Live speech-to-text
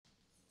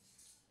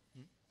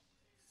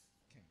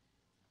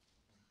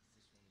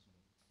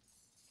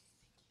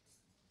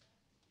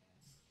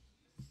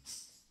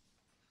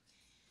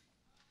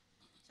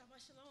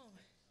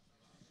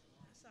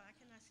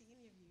see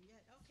any of you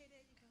yet. Okay,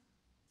 there you go.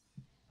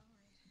 All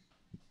right.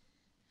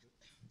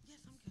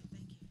 Yes, I'm good.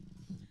 Thank you.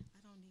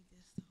 I don't need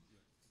this though.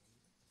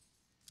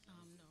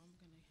 No, I'm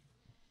gonna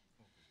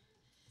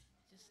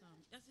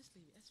just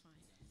leave it. That's fine.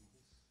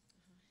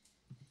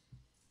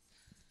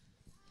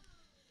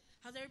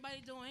 How's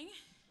everybody doing?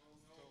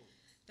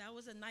 That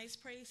was a nice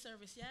praise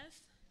service.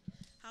 Yes.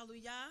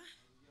 Hallelujah.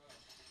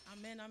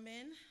 Amen.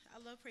 Amen. I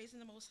love praising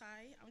the Most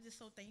High. I'm just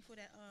so thankful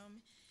that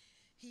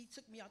He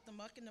took me out the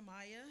muck and the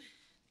mire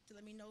to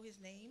let me know His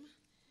name.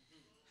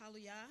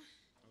 Hallelujah.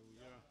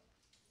 Hallelujah.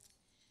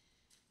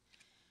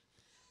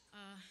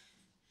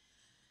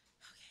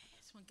 Okay, I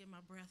just want to get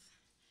my breath.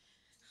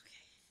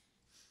 Okay.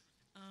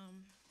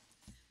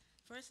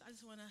 First, I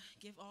just want to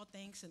give all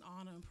thanks and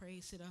honor and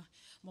praise to the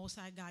Most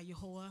High God,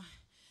 Yahuwah,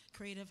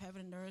 creator of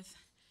heaven and earth,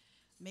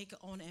 maker,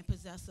 owner, and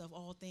possessor of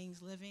all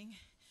things living.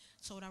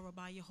 Torah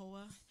Rabbi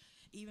Yahuwah,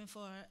 even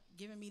for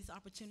giving me this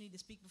opportunity to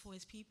speak before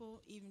His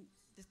people, even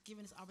just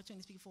giving this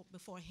opportunity to speak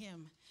before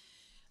Him.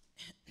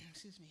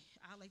 Excuse me.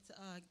 I'd like to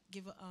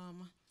give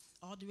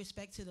all due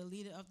respect to the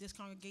leader of this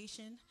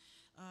congregation,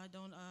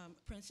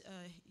 Prince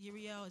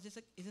Yisrael.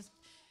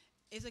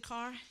 Is a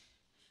car?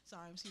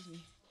 Sorry, excuse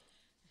me.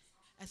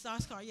 A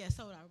sauce car, yes,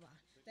 soda.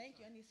 Thank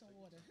you. I need some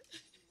water.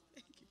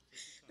 Thank you.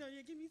 No,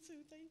 yeah, give me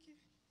two. Thank you.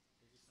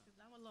 Because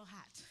I'm a little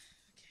hot.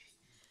 Okay.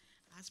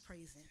 I was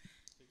praising.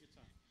 Take your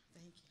time.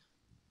 Thank you.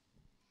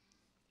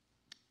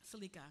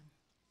 Salika.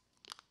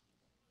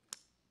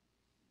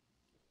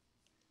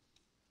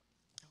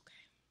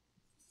 Okay.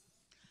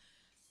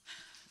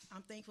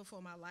 I'm thankful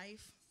for my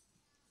life.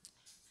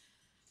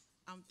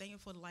 I'm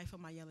thankful for the life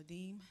of my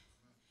Yeladim.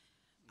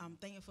 I'm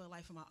thankful for the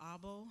life of my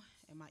Abo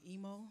and my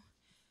Emo.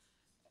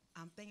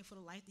 I'm thankful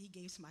for the life that He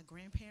gave to my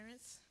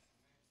grandparents.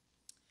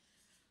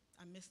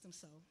 I miss them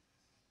so.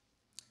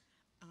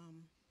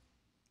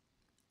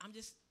 I'm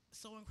just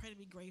so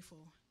incredibly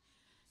grateful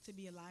to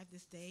be alive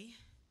this day,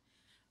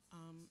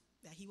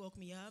 that He woke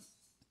me up,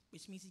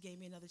 which means He gave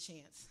me another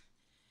chance.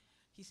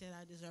 He said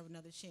I deserve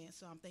another chance,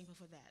 so I'm thankful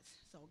for that.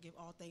 So give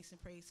all thanks and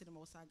praise to the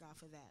Most High God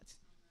for that.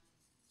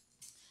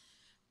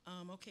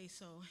 Okay,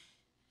 so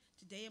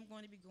today I'm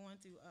going to be going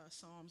through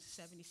Psalms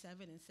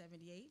 77 and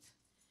 78.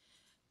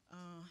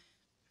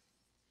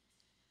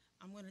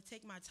 I'm going to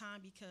take my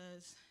time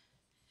because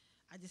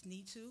I just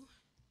need to.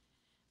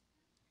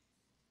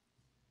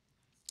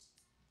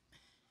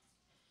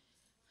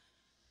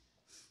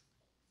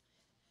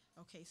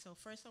 Okay, so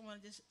first I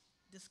want to just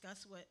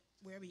discuss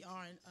where we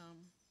are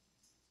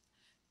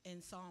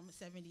in Psalm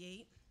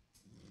 78.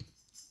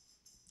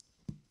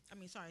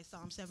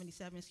 Psalm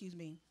 77, excuse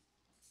me.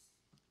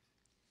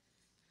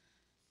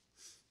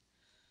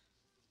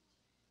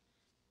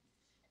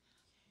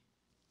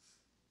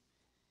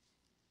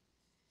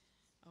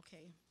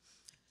 Okay.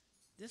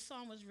 This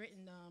psalm was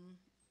written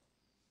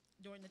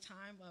during the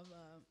time of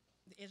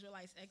the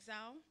Israelites'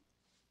 exile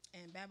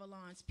and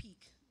Babylon's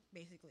peak,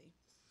 basically.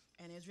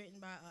 And it was written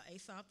by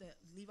Asaph, the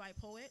Levite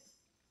poet,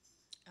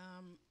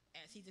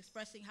 as he's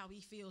expressing how he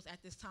feels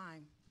at this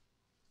time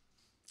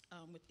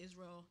with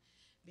Israel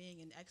being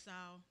in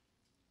exile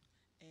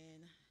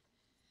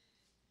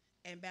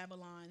and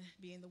Babylon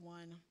being the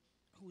one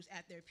who's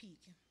at their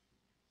peak.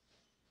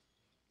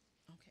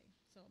 Okay,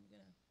 so I'm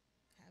going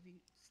to have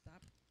you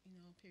stop,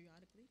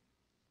 periodically,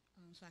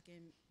 so I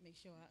can make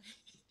sure I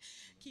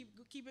keep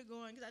it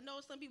going. Because I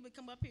know some people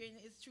come up here, and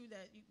it's true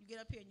that you get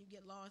up here and you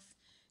get lost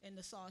in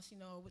the sauce,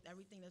 with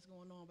everything that's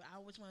going on. But I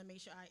always want to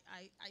make sure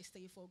I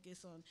stay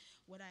focused on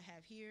what I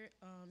have here,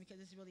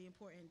 because it's really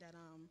important that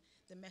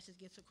the message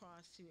gets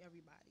across to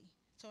everybody.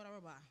 Torah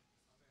Rabah.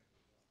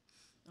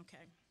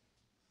 Okay.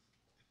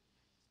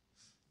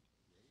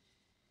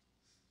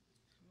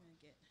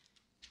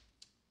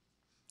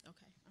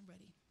 Okay, I'm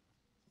ready.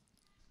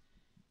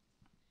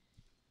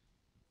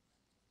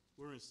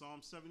 We're in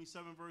Psalm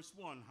 77, verse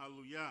 1.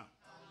 Hallelujah.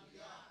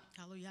 Hallelujah.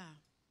 Hallelujah.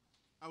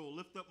 I will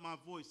lift up my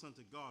voice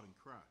unto God and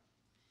cry.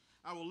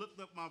 I will lift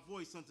up my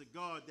voice unto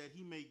God that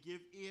He may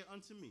give ear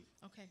unto me.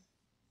 Okay.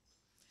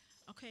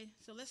 Okay,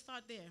 so let's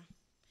start there.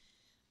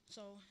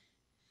 So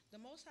the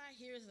Most High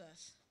hears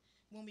us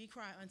when we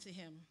cry unto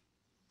Him.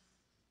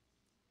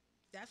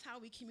 That's how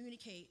we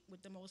communicate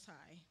with the Most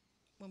High,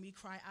 when we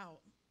cry out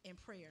in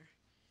prayer,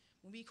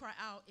 when we cry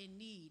out in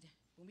need,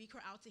 when we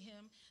cry out to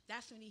Him.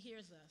 That's when He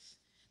hears us.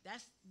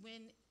 That's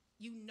when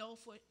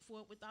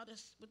for without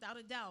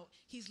a doubt,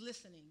 He's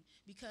listening,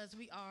 because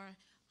we are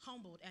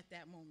humbled at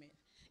that moment.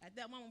 At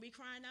that moment, we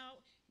crying out,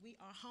 we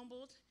are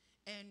humbled,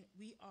 and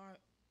we are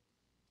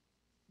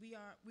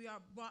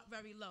brought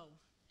very low.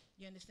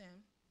 You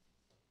understand?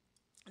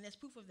 And there's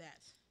proof of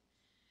that.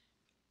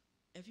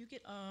 If you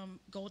could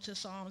go to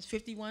Psalms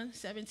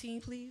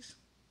 51:17, please.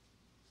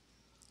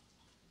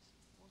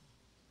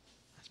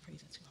 That's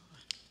praising too hard.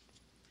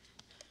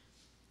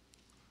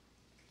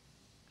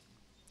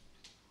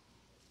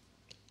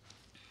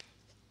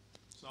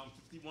 Psalm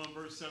 51,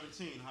 verse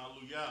 17.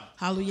 Hallelujah.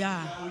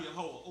 Hallelujah. O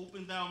Yehovah,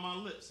 open thou my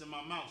lips, and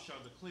my mouth shall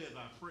declare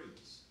thy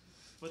praise.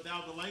 But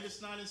thou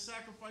delightest not in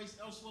sacrifice,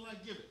 else will I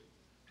give it.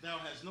 Thou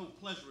hast no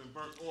pleasure in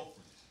burnt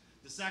offerings.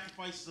 The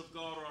sacrifices of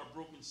God are a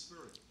broken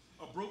spirit.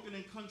 A broken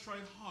and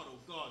contrite heart, oh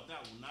God, thou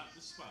will not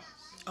despise.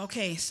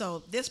 Okay,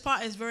 so this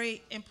part is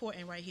very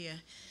important right here.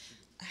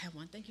 I have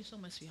one. Thank you so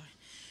much, sweetheart.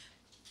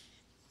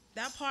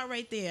 That part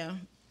right there,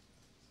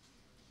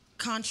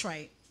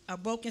 contrite, a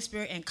broken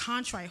spirit and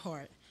contrite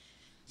heart.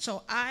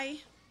 So I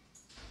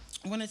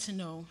wanted to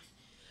know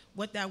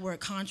what that word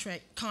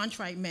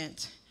contrite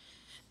meant.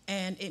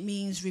 And it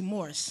means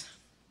remorse.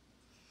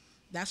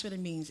 That's what it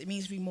means. It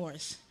means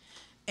remorse.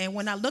 And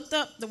when I looked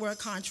up the word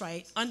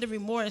contrite, under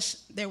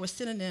remorse, there were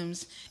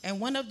synonyms,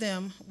 and one of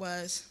them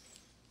was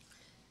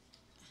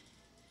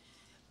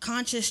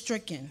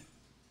conscience-stricken.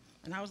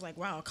 And I was like,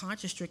 wow,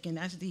 conscience-stricken,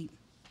 that's deep.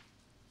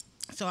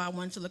 So I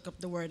wanted to look up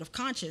the word of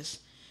conscious.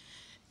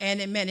 And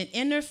it meant an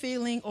inner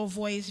feeling or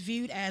voice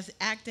viewed as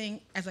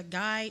acting as a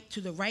guide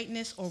to the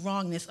rightness or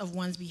wrongness of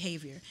one's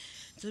behavior.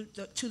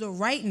 To the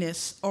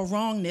rightness or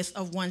wrongness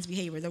of one's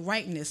behavior, the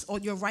rightness or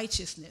your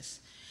righteousness.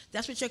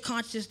 That's what your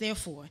conscience is there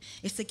for.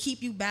 It's to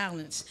keep you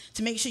balanced,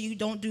 to make sure you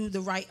don't do the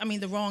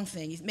wrong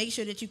thing. Make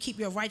sure that you keep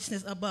your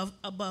righteousness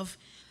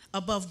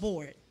above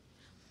board.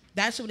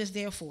 That's what it's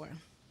there for.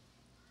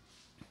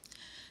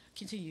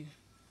 Continue.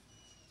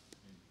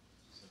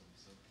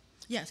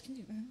 Yes,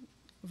 continue.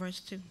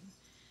 Verse 2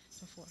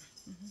 to 4.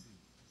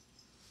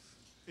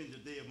 In the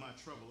day of my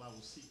trouble, I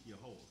will seek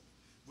Yahweh.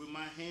 With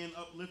my hand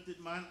uplifted,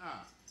 mine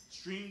eye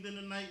streamed in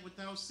the night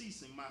without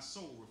ceasing, my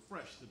soul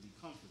refreshed to be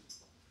comforted.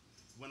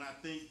 When I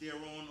think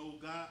thereon, O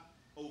God,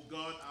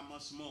 I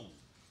must moan.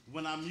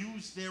 When I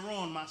muse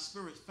thereon, my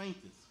spirit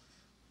fainteth.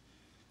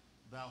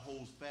 Thou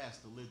holdest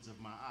fast the lids of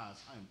my eyes.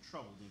 I am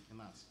troubled and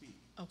cannot speak.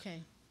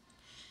 Okay.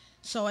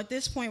 So at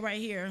this point right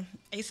here,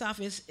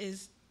 Asaph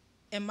is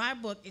in my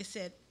book, it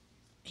said,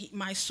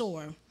 my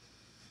sword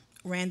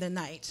ran the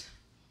night.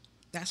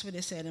 That's what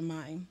it said in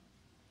mine.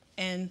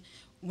 And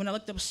when I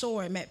looked up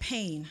sore, it meant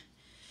pain.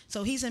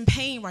 So he's in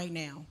pain right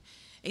now.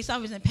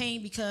 Asaph is in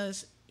pain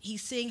because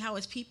he's seeing how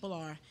his people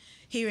are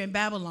here in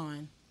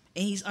Babylon.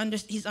 And he's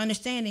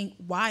understanding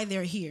why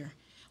they're here,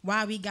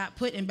 why we got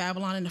put in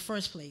Babylon in the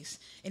first place.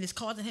 And it's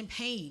causing him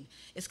pain.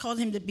 It's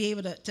causing him to be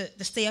able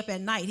to stay up at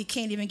night. He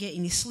can't even get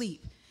any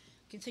sleep.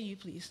 Continue,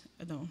 please,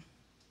 Adon.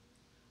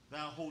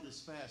 Thou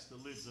holdest fast the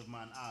lids of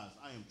mine eyes.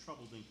 I am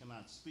troubled and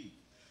cannot speak.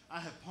 I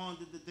have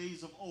pondered the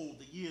days of old,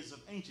 the years of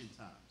ancient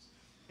times.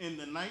 In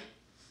the night,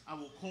 I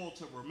will call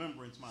to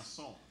remembrance my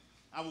song.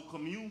 I will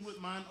commune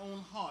with mine own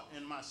heart,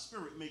 and my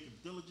spirit make a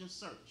diligent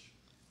search.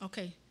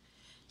 Okay.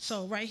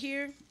 So right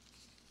here,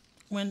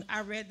 when I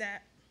read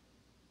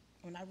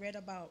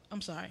about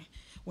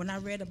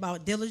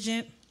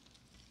diligent,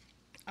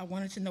 I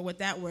wanted to know what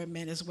that word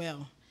meant as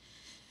well.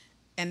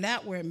 And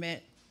that word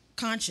meant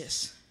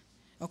conscious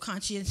or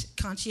conscientious,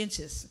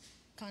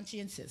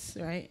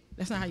 right?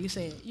 That's not how you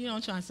say it. You know what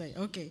I'm trying to say.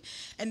 Okay.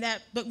 And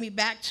that took me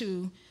back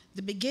to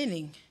the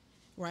beginning,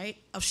 right,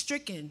 of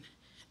stricken,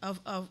 of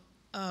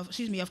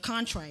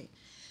contrite.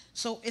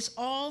 So it's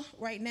all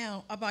right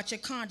now about your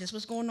conscience,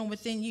 what's going on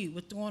within you,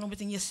 what's going on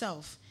within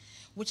yourself,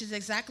 which is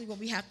exactly what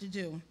we have to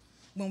do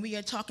when we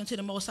are talking to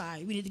the Most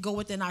High. We need to go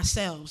within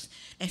ourselves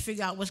and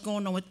figure out what's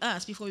going on with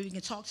us before we can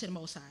talk to the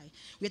Most High.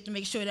 We have to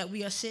make sure that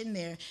we are sitting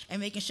there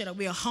and making sure that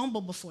we are humble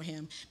before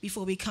Him,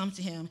 before we come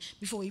to Him,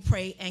 before we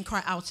pray and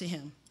cry out to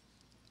Him.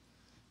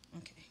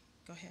 Okay,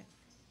 go ahead.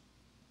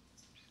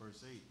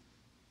 Verse 8.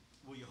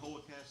 Will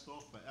Yahweh cast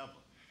off forever?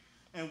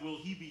 And will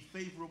He be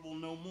favorable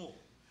no more?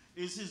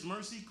 Is His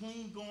mercy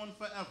clean gone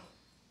forever?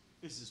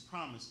 Is His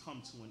promise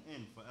come to an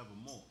end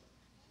forevermore?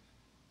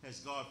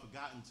 Has God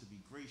forgotten to be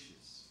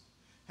gracious?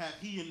 Have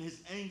He in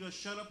His anger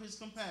shut up His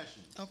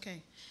compassion?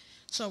 Okay.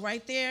 So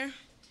right there,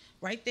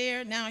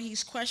 now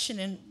He's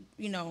questioning,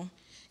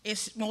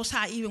 is Most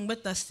High even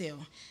with us still?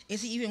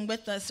 Is He even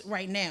with us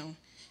right now?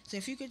 So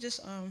if you could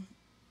just,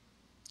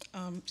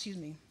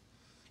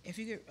 if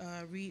you could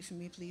read for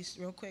me, please,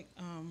 real quick,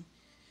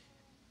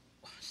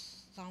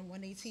 Psalm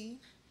 118,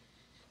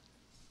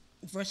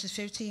 verses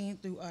 15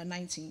 through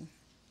 19.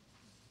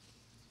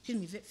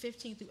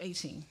 15 through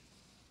 18.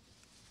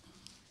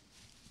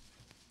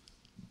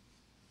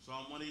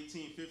 Psalm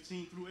 118,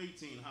 15 through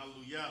 18.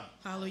 Hallelujah.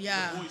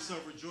 Hallelujah. The voice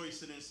of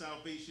rejoicing and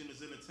salvation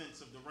is in the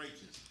tents of the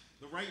righteous.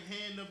 The right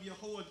hand of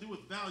Yahweh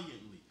doeth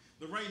valiantly.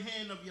 The right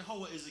hand of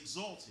Yahweh is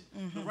exalted.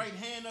 Mm-hmm. The right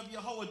hand of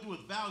Yahweh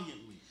doeth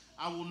valiantly.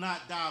 I will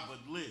not die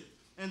but live,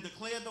 and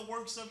declare the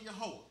works of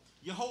Yahweh.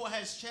 Yahweh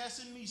has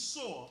chastened me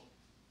sore,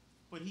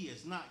 but He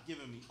has not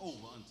given me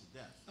over unto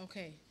death.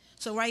 Okay.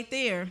 So right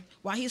there,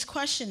 while he's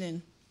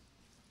questioning,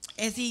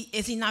 is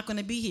he not going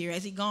to be here?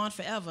 Is He gone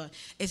forever?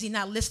 Is He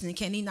not listening?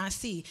 Can He not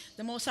see?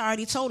 The Most High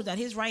already told us that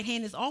His right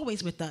hand is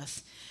always with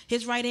us.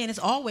 His right hand is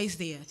always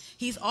there.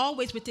 He's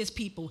always with His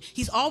people.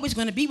 He's always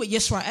going to be with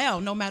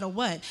Yisrael no matter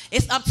what.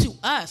 It's up to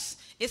us.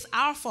 It's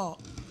our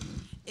fault.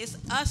 It's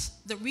us,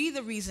 the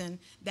reason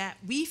that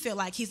we feel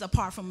like he's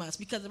apart from us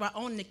because of our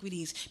own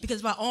iniquities, because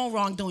of our own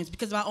wrongdoings,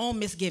 because of our own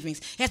misgivings.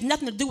 It has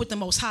nothing to do with the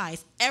Most High.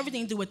 It's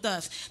everything to do with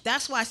us.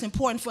 That's why it's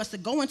important for us to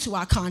go into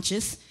our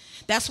conscience.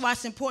 That's why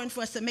it's important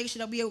for us to make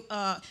sure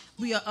that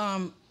we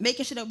are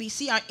making sure that we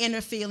see our inner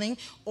feeling,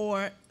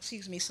 or,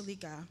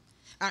 Salika,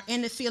 our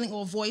inner feeling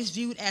or voice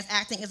viewed as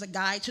acting as a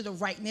guide to the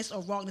rightness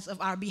or wrongness of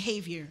our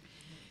behavior.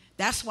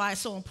 That's why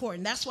it's so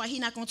important. That's why he's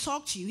not going to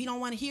talk to you. He don't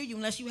want to hear you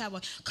unless you have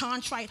a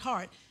contrite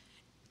heart.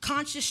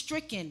 Conscience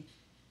stricken.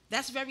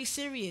 That's very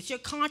serious. Your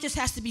conscience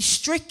has to be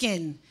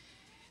stricken.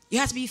 You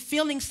have to be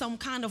feeling some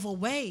kind of a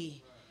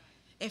way.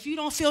 If you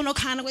don't feel no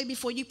kind of way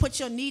before you put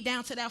your knee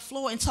down to that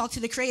floor and talk to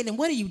the Creator, then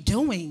what are you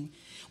doing?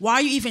 Why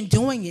are you even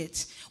doing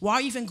it? Why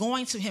are you even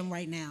going to him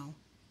right now?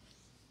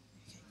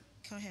 Okay.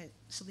 Go ahead,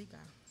 Salika.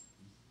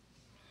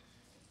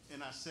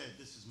 And I said,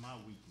 this is my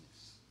weakness.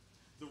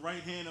 The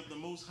right hand of the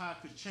Most High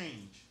could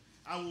change.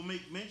 I will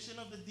make mention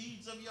of the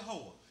deeds of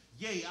Yahweh.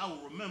 Yea, I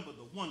will remember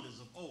the wonders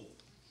of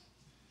old.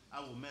 I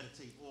will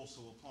meditate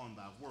also upon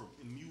thy work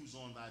and muse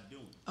on thy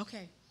doing.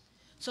 Okay.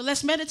 So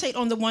let's meditate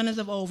on the wonders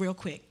of old real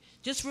quick.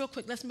 Just real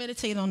quick, let's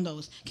meditate on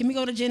those. Can we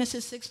go to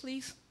Genesis 6,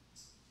 please?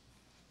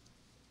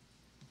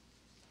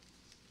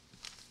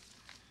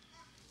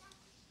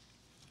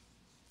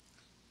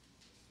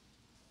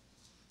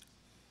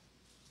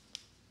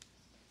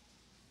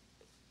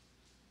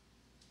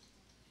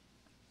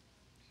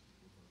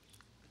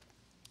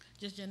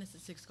 Just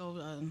Genesis 6, go.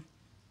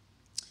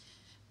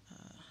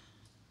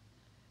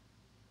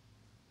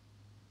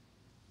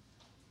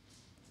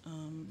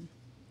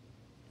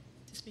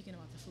 Speaking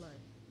about the flood.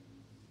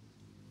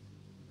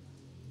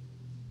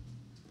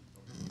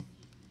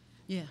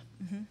 Yeah.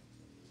 Mm-hmm.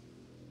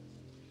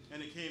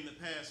 And it came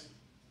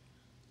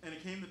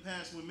to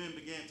pass when men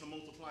began to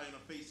multiply in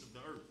the face of the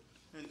earth,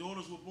 and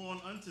daughters were born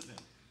unto them,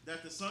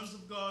 that the sons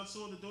of God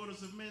saw the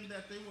daughters of men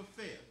that they were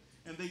fair,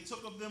 and they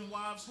took of them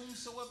wives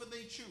whomsoever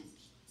they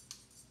choose.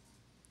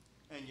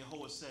 And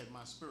Yahweh said,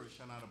 my spirit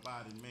shall not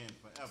abide in man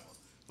forever,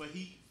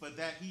 for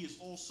that he is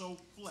also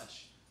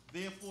flesh.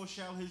 Therefore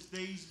shall his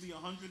days be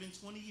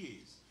 120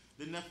 years.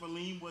 The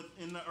Nephilim were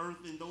in the earth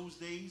in those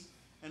days,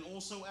 and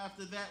also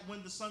after that,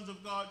 when the sons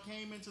of God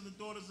came into the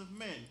daughters of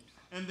men,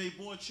 and they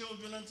bore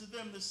children unto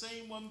them, the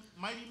same were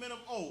mighty men of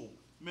old,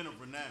 men of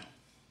renown.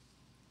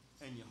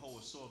 And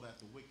Yahweh saw that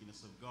the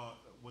wickedness of God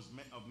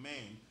of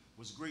man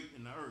was great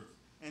in the earth,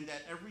 and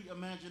that every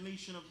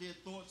imagination of their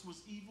thoughts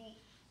was evil,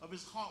 of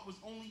his heart was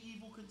only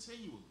evil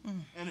continually.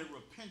 And it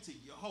repented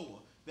Yahweh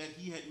that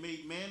he had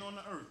made man on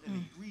the earth, and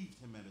it grieved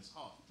him at his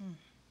heart.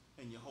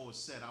 And Yahweh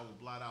said, I will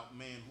blot out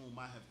man whom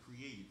I have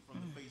created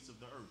from the face of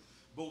the earth,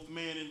 both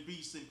man and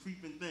beast and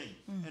creeping thing,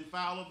 and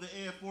fowl of the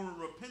air, for it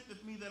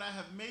repenteth me that I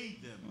have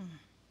made them.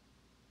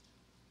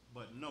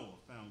 But Noah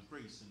found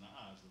grace in the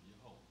eyes of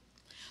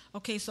Yahweh.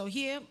 Okay, so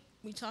here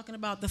we're talking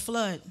about the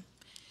flood.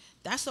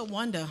 That's a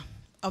wonder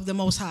of the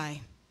Most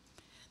High.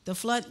 The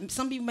flood,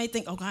 some people may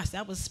think, oh gosh,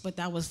 that was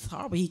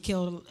horrible. He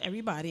killed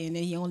everybody, and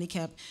then he only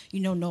kept,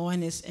 Noah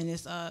and his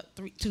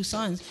three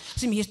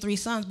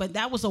sons. But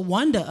that was a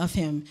wonder of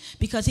him,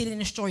 because he didn't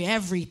destroy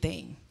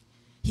everything.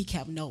 He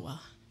kept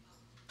Noah.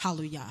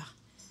 Hallelujah.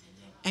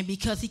 And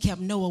because he kept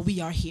Noah,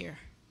 we are here.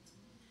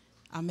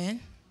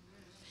 Amen.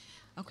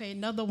 Okay,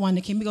 another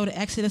wonder. Can we go to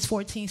Exodus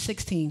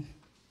 14:16?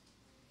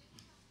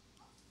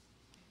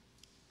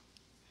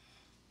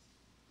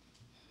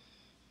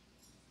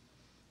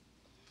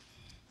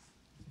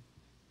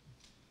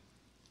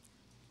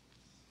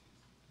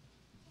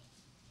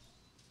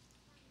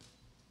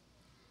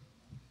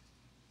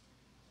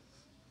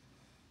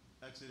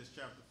 Exodus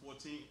chapter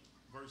 14,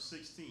 verse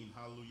 16.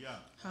 Hallelujah.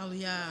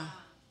 Hallelujah.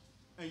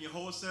 And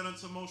Yahweh said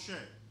unto Moshe,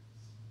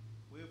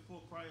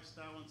 wherefore criest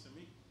thou unto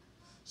me?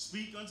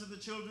 Speak unto the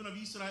children of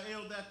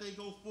Yisrael that they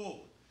go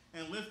forward,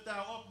 and lift thou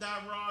up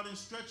thy rod, and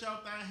stretch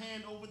out thy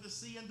hand over the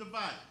sea, and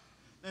divide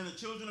it. And the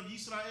children of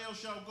Yisrael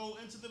shall go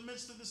into the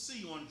midst of the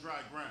sea on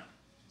dry ground.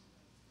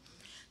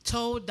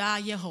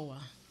 Todah Yehovah.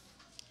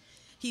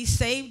 He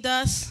saved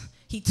us.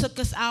 He took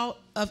us out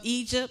of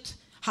Egypt.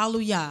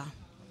 Hallelujah.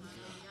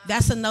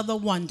 That's another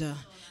wonder.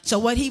 So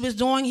what he was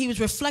doing, he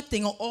was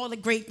reflecting on all the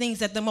great things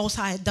that the Most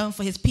High had done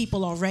for his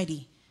people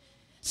already.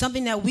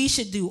 Something that we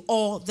should do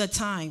all the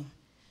time.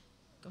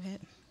 Go ahead.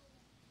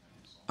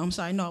 I'm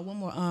sorry, no, one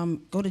more.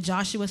 Go to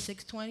Joshua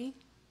 6:20.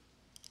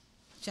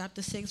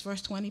 Chapter 6,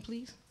 verse 20,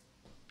 please.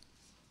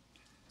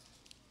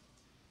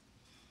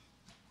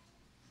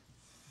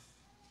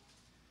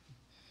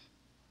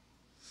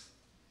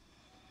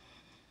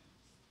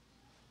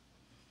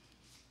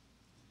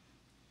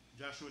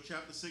 Joshua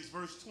chapter 6,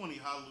 verse 20.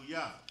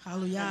 Hallelujah.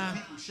 Hallelujah. And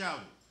the people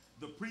shouted.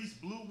 The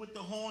priest blew with the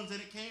horns,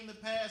 and it came to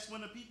pass when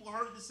the people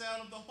heard the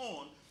sound of the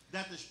horn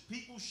that the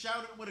people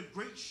shouted with a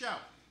great shout,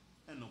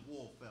 and the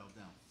wall fell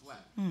down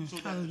flat. So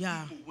that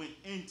hallelujah. the people went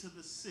into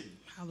the city.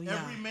 Hallelujah.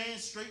 Every man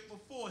straight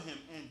before him,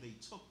 and they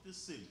took the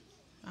city.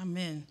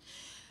 Amen.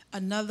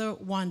 Another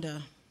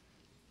wonder.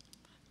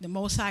 The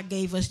Most High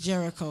gave us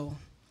Jericho.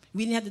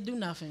 We didn't have to do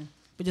nothing,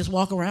 but just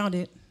walk around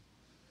it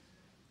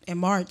and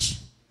march.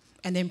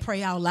 and then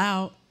pray out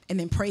loud, and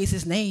then praise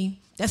his name.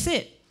 That's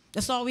it.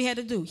 That's all we had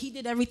to do. He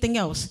did everything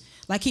else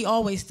like he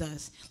always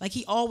does. Like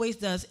he always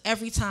does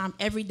every time,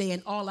 every day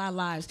in all our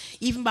lives,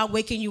 even by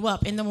waking you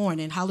up in the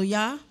morning.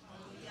 Hallelujah.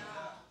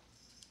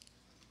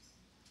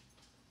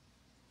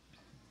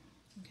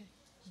 Okay.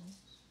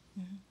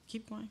 Mm-hmm.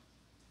 Keep going.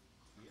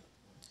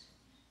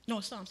 No,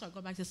 Psalms. Sorry,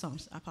 go back to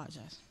Psalms. I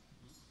apologize.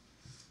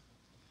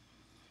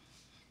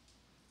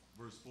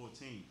 Verse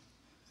 14.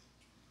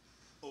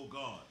 O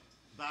God,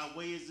 thy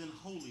way is in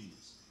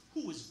holiness.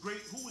 Who is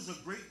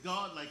a great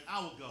God like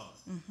our God?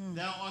 Mm-hmm.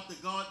 Thou art the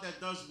God that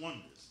does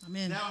wonders.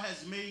 Amen. Thou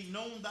hast made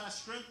known thy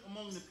strength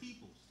among the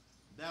peoples.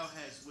 Thou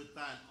hast with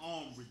thine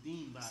arm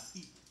redeemed thy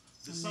people.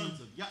 The Amen.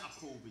 sons of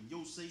Yaakov and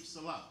Yosef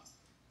Salah.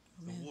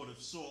 The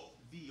waters saw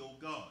thee, O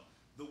God.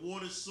 The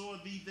waters saw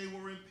thee, they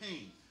were in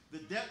pain. The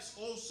depths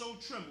also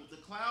trembled. The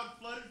cloud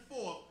flooded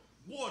forth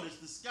waters.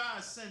 The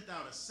skies sent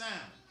out a sound.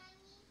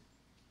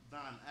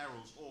 Thine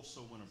arrows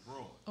also went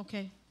abroad.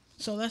 Okay,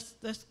 so let's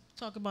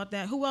talk about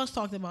that. Who else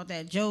talked about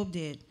that? Job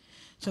did.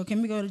 So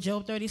can we go to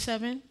Job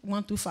 37,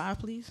 1 through 5,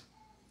 please?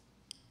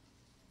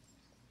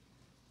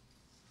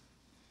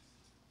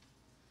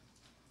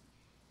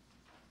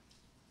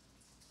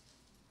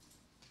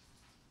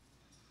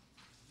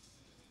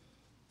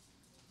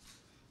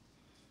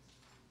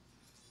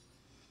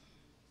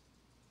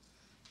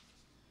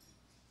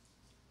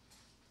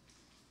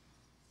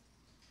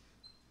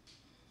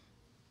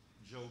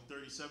 Job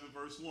 37,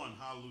 verse 1.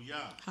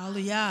 Hallelujah.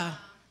 Hallelujah.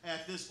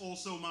 At this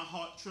also my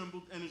heart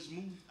trembled and is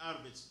moved out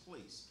of its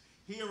place.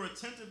 Hear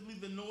attentively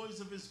the noise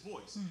of his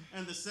voice,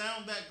 and the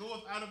sound that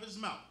goeth out of his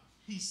mouth.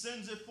 He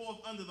sends it forth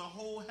under the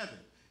whole heaven,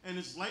 and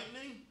his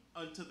lightning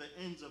unto the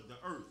ends of the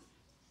earth.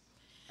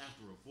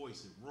 After a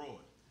voice it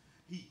roared.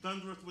 He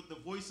thundereth with the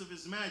voice of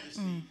his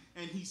majesty,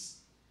 and he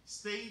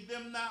stayed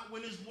them not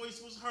when his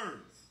voice was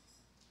heard.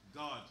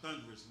 God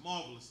thundereth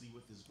marvelously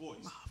with his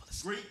voice.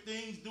 Marvelous. Great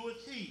things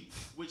doeth he,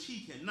 which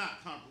we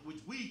cannot comprehend.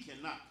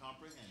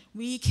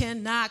 We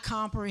cannot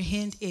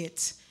comprehend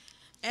it.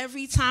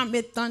 Every time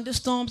it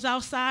thunderstorms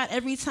outside,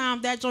 every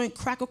time that joint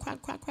crackle,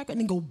 and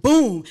then go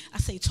boom, I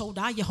say,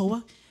 Todah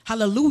Yehovah,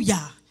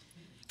 hallelujah.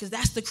 Because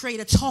that's the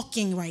Creator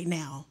talking right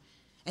now.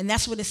 And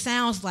that's what it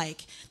sounds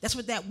like. That's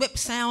what that whip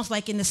sounds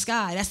like in the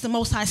sky. That's the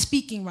Most High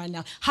speaking right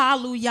now.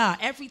 Hallelujah.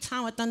 Every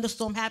time a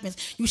thunderstorm happens,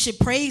 you should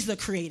praise the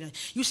Creator.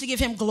 You should give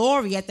him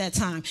glory at that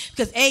time.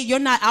 Because, A, you're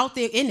not out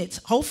there in it,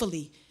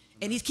 hopefully.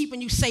 And he's keeping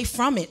you safe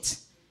from it.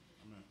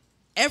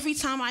 Every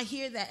time I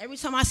hear that, every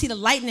time I see the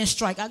lightning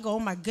strike, I go, oh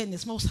my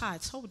goodness, Most High,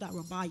 Todah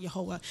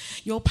Yehovah,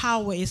 your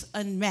power is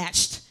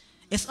unmatched.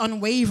 It's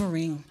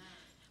unwavering.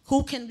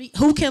 Who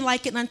can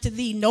liken unto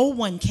thee? No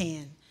one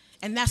can.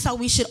 And that's how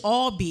we should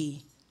all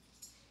be.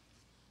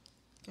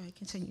 Go ahead,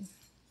 continue.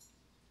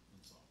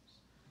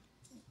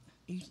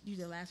 You did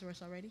the last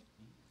verse already?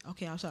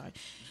 Okay, I'm sorry.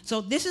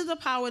 So this is the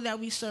power that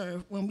we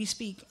serve when we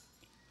speak.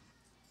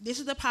 This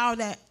is the power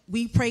that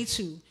we pray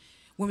to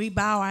when we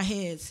bow our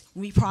heads,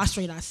 when we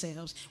prostrate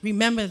ourselves.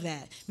 Remember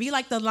that. Be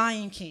like the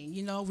Lion King,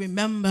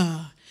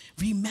 remember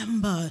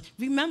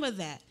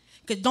that.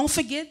 Because don't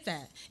forget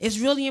that. It's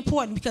really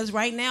important because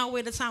right now we're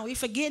at the time we're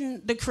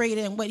forgetting the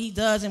Creator and what he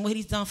does and what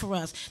he's done for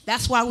us.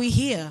 That's why we're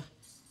here.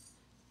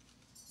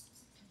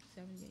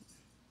 78.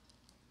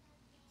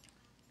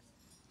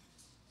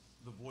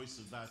 The voice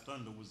of thy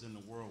thunder was in the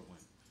whirlwind.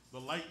 The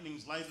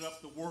lightnings lighted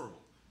up the world.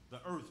 The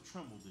earth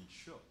trembled and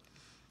shook.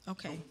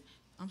 Okay.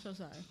 I'm so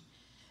sorry.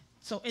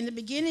 So in the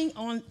beginning,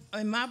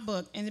 in my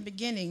book, in the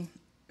beginning,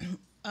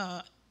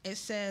 it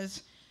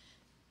says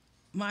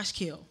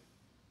Mashkil.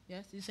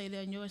 Yes, did you say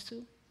that in yours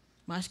too?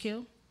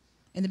 Mashkil?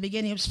 In the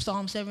beginning of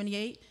Psalm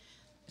 78,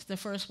 it's the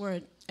first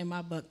word in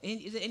my book.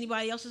 Is it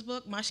anybody else's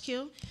book,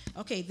 Mashkil?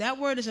 Okay, that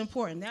word is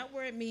important. That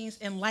word means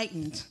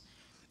enlightened.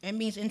 It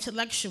means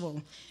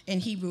intellectual in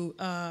Hebrew,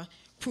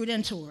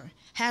 prudentor,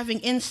 having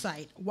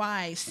insight,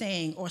 wise,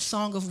 saying, or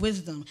song of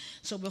wisdom.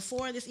 So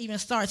before this even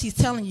starts, he's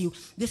telling you,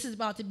 this is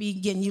about to be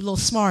getting you a little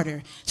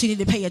smarter, so you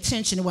need to pay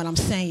attention to what I'm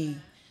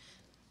saying.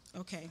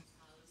 Okay.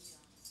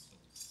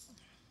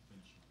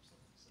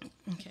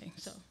 Okay,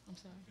 so, I'm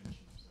sorry.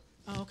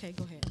 Oh, okay,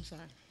 go ahead, I'm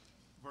sorry.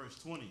 Verse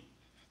 20.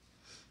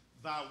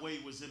 Thy way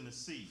was in the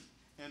sea,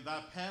 and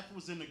thy path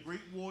was in the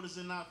great waters,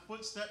 and thy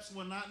footsteps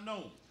were not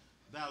known.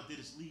 Thou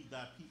didst lead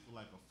thy people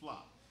like a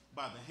flock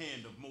by the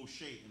hand of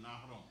Moshe and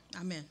Aaron.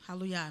 Amen.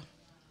 Hallelujah.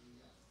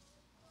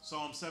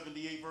 Psalm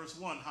 78, verse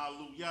 1.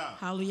 Hallelujah.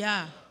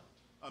 Hallelujah.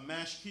 A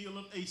mashkil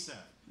of Asaph.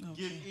 Okay.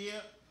 Give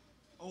ear,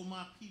 O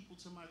my people,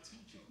 to my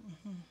teaching.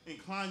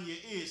 Incline your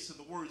ears to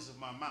the words of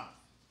my mouth.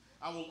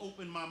 I will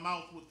open my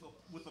mouth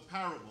with a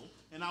parable,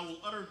 and I will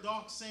utter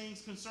dark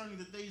sayings concerning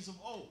the days of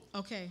old.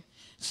 Okay,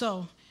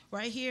 so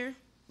right here,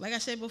 like I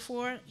said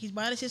before, he's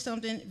about to say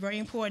something very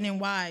important and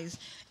wise.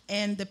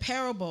 And the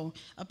parable,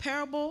 a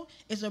parable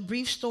is a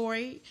brief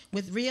story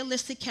with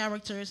realistic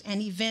characters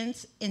and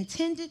events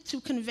intended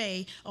to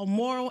convey a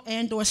moral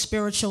and or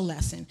spiritual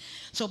lesson.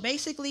 So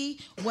basically,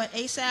 what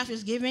Asaph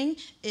is giving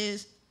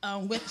is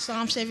with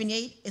Psalm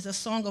 78 is a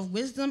song of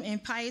wisdom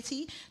and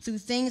piety through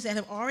things that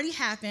have already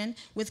happened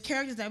with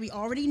characters that we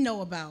already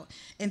know about.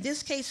 In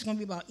this case, it's going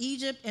to be about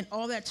Egypt and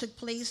all that took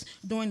place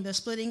during the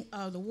splitting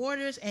of the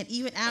waters and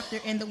even after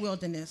in the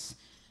wilderness.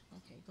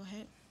 Okay, go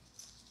ahead.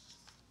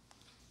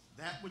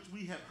 That which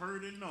we have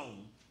heard and known,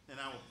 and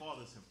our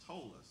fathers have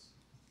told us,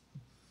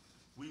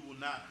 we will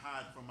not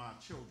hide from our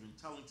children,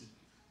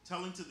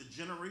 telling to the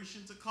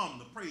generation to come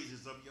the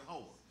praises of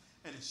Yahweh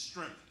and his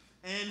strength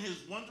and his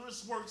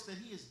wondrous works that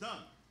he has done.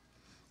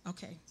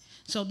 Okay,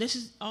 so this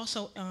is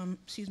also,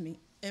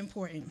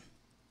 important.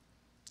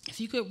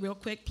 If you could real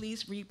quick,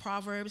 please read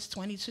Proverbs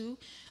 22,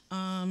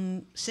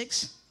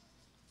 6.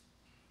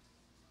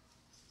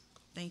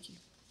 Thank you.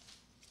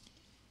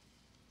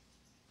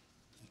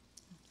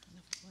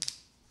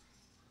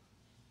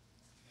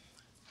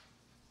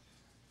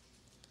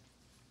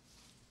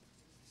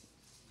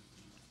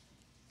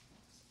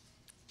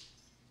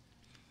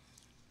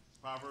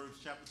 Proverbs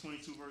chapter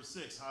 22, verse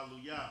 6.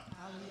 Hallelujah.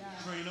 Hallelujah.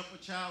 Train up a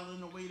child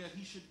in the way that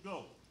he should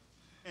go,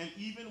 and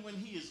even when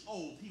he is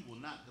old, he will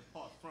not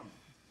depart from it.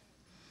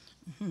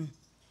 Mm-hmm.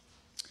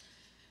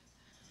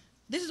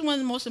 This is one of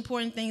the most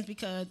important things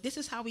because this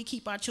is how we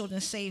keep our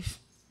children safe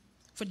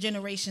for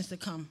generations to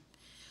come.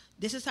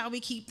 This is how we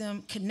keep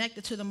them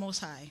connected to the Most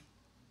High.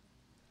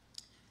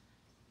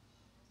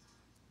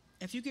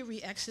 If you could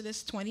read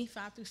Exodus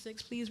 25 through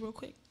 6, please, real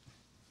quick.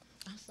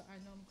 I'm sorry, I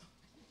know I'm going.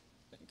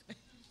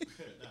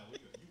 Nah, we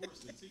good. You worse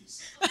than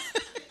Tees.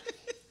 Exodus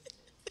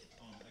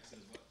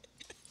what?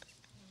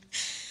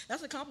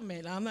 That's a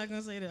compliment. I'm not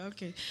going to say that.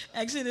 Okay.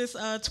 Exodus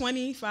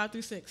 25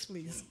 through 6,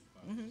 please.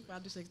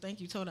 5 through 6. Thank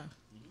you, Torah.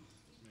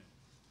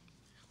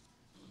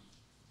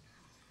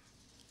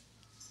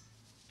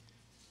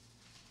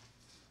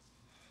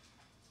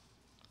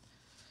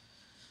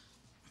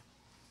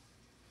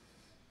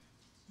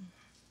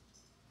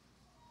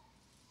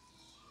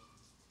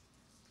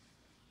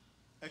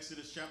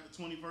 Exodus chapter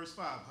 20, verse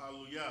 5.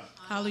 Hallelujah.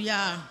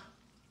 Hallelujah.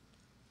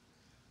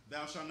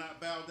 Thou shalt not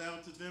bow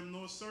down to them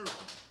nor serve them.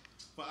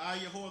 For I,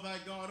 Yahweh thy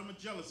God, am a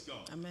jealous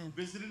God, Amen.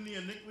 visiting the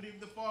iniquity of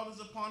the fathers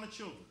upon the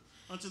children,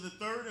 unto the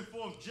third and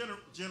fourth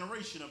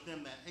generation of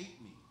them that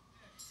hate me,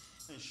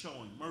 and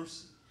showing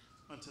mercy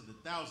unto the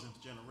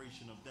 1000th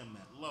generation of them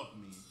that love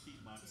me and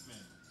keep my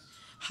commandments.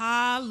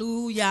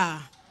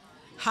 Hallelujah.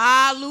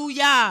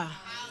 Hallelujah.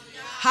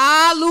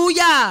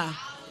 Hallelujah.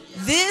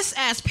 This,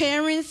 as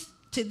parents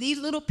to these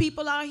little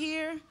people out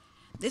here,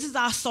 this is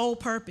our sole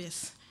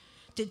purpose.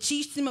 To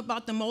teach them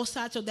about the Most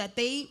High so that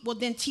they will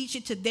then teach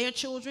it to their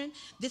children.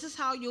 This is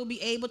how you'll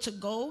be able to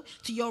go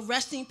to your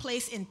resting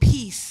place in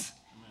peace.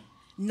 Amen.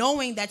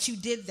 Knowing that you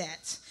did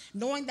that.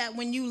 Knowing that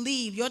when you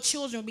leave, your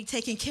children will be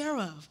taken care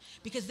of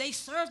because they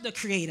serve the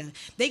Creator.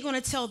 They're going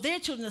to tell their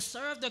children to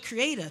serve the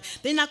Creator.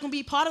 They're not going to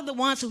be part of the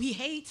ones who he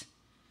hates.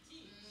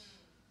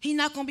 They're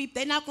not going to be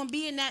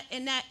in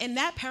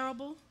that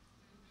parable.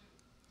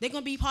 They're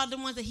going to be part of the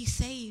ones that he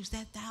saves,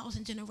 that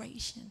 1000th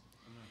generation. Amen.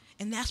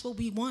 And that's what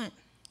we want.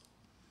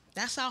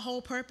 That's our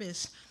whole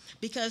purpose.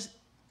 Because,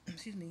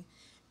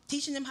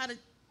 teaching them how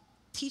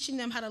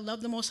to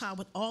love the Most High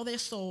with all their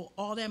soul,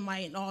 all their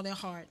might, and all their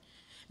heart.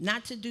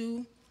 Not to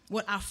do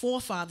what our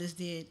forefathers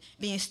did,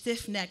 being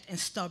stiff-necked and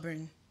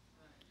stubborn.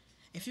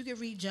 If you could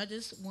read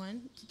Judges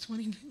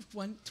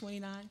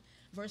 1:29,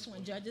 verse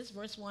 1. Judges,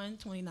 verse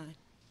 1:29.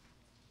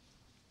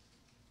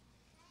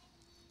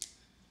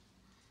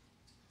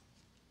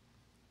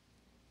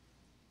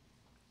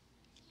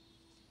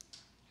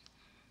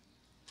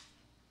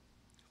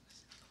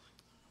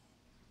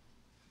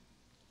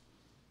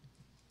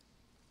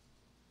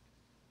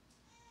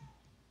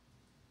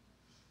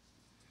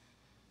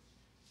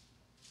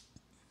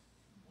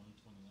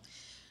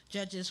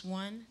 Judges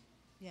 1,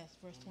 yes,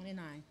 verse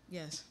 29,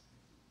 yes.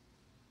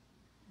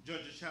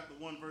 Judges chapter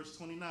 1, verse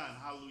 29,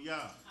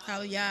 hallelujah.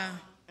 Hallelujah.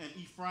 And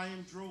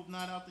Ephraim drove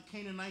not out the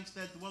Canaanites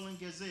that dwell in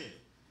Gezer,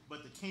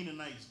 but the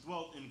Canaanites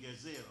dwelt in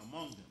Gezer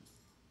among them.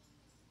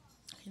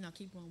 You know,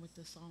 keep going with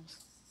the Psalms.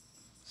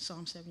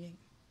 Psalm 78.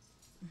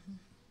 Mm-hmm.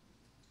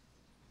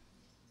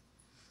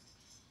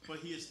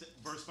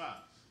 Verse 5.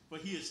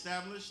 But he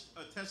established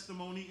a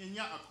testimony in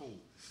Yaakov,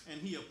 and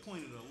he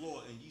appointed a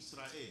law in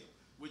Yisrael,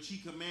 which he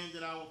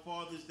commanded our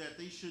fathers that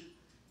they should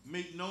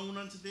make known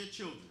unto their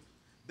children,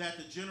 that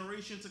the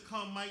generation to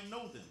come might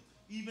know them,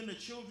 even the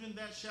children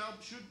that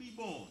should be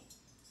born,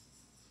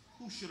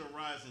 who should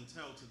arise and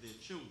tell to their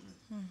children,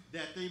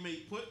 that they may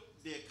put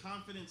their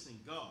confidence in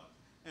God,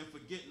 and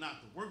forget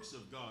not the works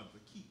of God,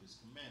 but keep his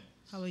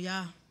commandments.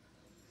 Hallelujah.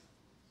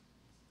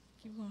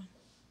 Keep going.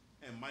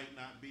 And might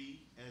not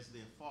be as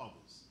their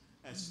fathers,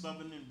 a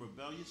stubborn and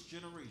rebellious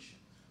generation,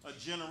 a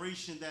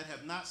generation that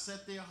have not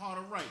set their heart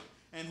aright,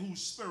 and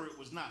whose spirit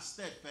was not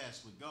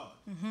steadfast with God.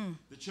 Mm-hmm.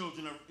 The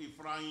children of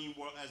Ephraim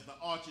were as the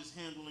archers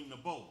handling the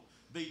bow.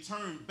 They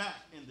turned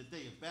back in the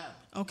day of battle.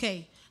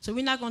 Okay, so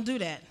we're not going to do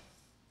that,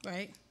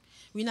 right?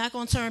 We're not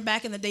going to turn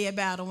back in the day of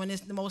battle when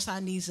the Most High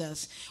needs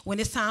us. When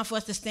it's time for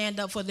us to stand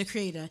up for the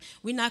Creator,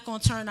 we're not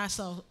going to turn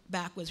ourselves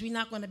backwards. We're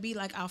not going to be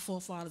like our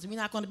forefathers. We're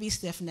not going to be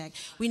stiff-necked.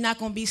 We're not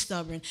going to be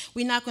stubborn.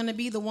 We're not going to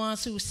be the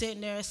ones who are sitting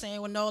there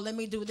saying, well, no, let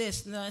me do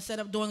this, instead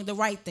of doing the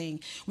right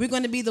thing. We're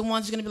going to be the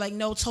ones who are going to be like,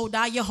 no,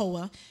 Todah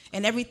Yehovah,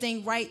 and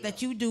everything right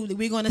that you do, that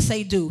we're going to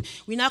say do.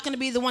 We're not going to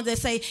be the ones that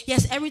say,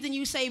 yes, everything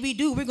you say we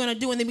do, we're going to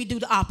do, and then we do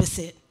the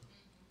opposite.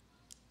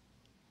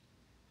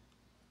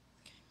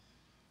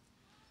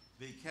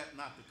 They kept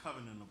not the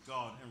covenant of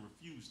God and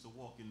refused to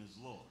walk in his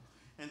law.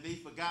 And they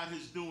forgot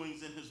his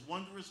doings and his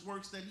wondrous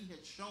works that he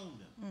had shown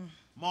them.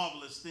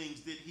 Marvelous things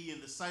did he in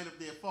the sight of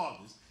their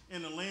fathers,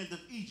 in the land of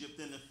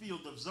Egypt and the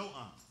field of Zoan.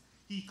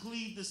 He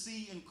cleaved the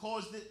sea and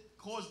caused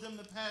them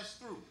to pass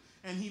through,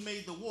 and he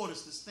made the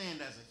waters to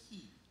stand as a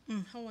heap.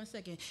 Hold on a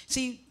second.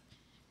 See,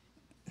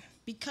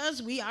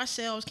 because we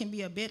ourselves can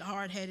be a bit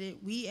hard-headed,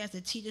 we as the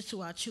teachers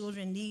to our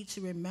children need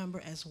to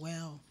remember as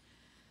well,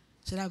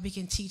 so that we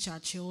can teach our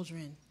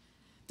children.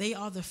 They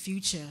are the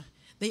future.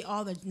 They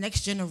are the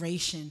next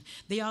generation.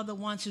 They are the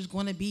ones who's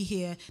going to be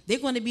here. They're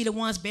going to be the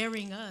ones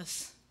burying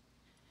us.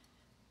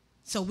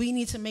 So we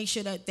need to make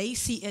sure that they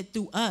see it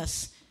through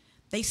us.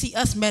 They see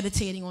us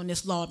meditating on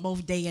this law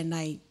both day and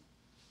night.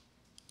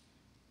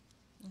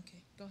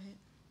 Okay, go ahead.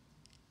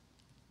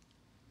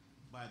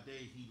 By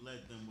day he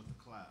led them with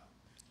a cloud,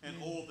 and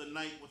all the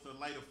night with a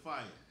light of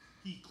fire.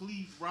 He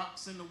cleaved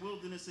rocks in the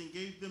wilderness and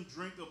gave them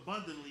drink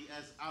abundantly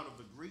as out of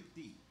a great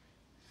deep.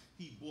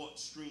 He brought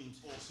streams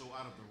also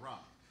out of the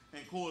rock,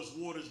 and caused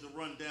waters to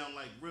run down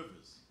like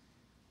rivers.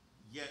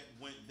 Yet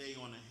went they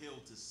on a hill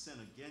to sin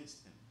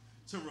against him,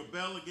 to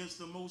rebel against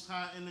the Most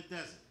High in the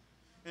desert.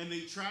 And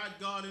they tried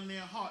God in their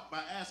heart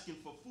by asking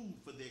for food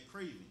for their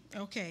craving.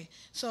 Okay,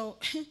 so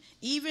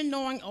even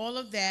knowing all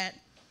of that,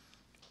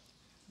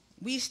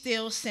 we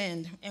still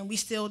sinned, and we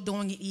still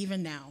doing it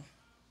even now.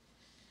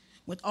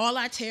 With all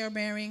our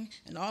terror-bearing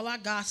and all our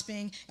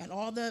gossiping and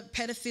all the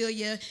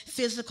pedophilia,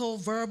 physical,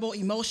 verbal,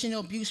 emotional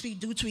abuse we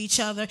do to each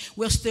other,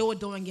 we're still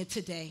doing it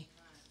today.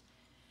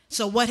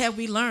 So what have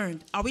we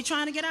learned? Are we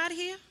trying to get out of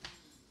here?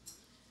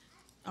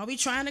 Are we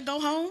trying to go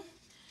home?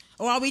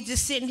 Or are we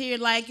just sitting here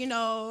like,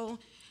 Yehovah,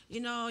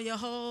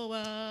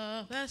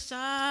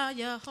 Besha,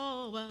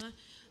 Yehovah.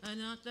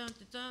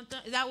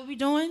 Is that what we're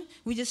doing?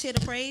 We just here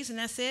to praise and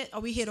that's it? Or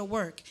we here to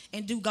work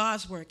and do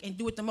God's work and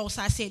do what the Most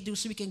High said do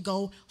so we can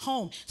go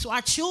home? So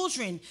our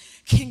children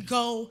can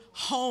go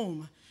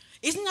home.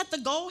 Isn't that the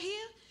goal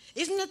here?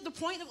 Isn't that the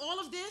point of all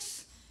of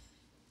this?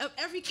 Of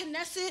every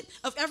Knesset,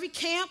 of every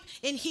camp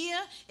in here,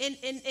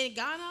 in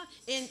Ghana,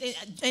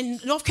 in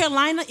North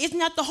Carolina? Isn't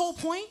that the whole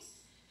point?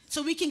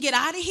 So we can get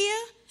out of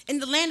here in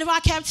the land of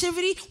our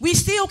captivity? We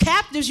still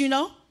captives, We're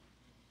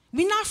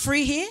not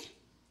free here.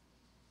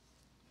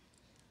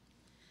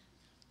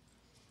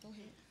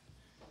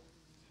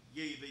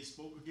 Yea, they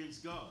spoke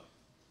against God.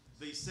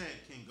 They said,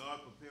 can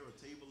God prepare a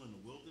table in the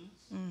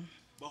wilderness?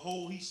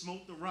 Behold, he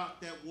smote the rock,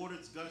 that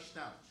waters gushed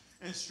out,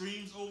 and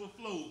streams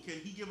overflowed. Can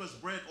he give us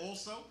bread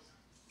also?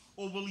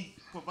 Or will he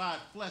provide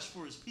flesh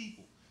for his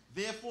people?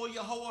 Therefore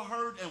Yahweh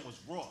heard and was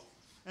wroth,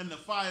 and the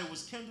fire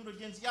was kindled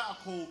against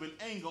Yaakov, and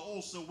anger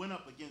also went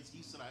up against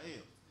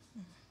Yisrael,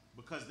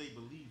 because they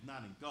believed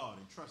not in God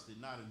and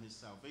trusted not in his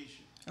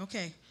salvation.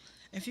 Okay.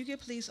 If you could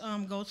please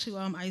go to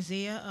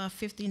Isaiah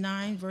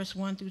 59, verse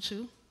 1 through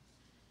 2.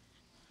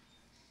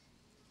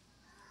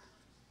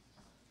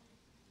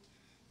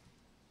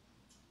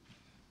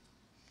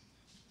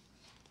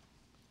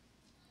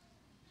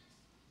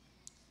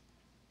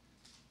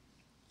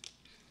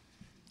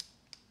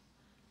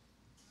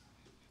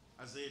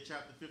 Isaiah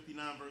chapter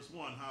 59, verse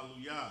 1,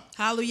 hallelujah.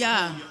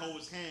 Hallelujah.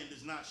 Jehovah's hand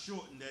is not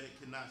shortened that it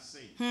cannot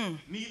save,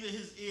 neither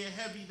his ear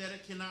heavy that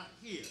it cannot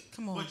hear.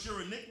 Come on. But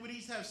your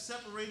iniquities have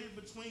separated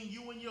between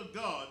you and your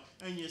God,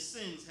 and your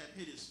sins have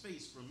hid his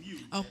face from you,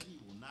 that he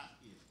will not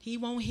hear. He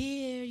won't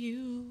hear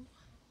you.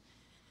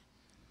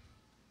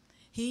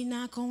 He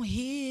not going to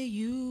hear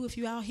you if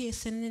you out here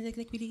sinning in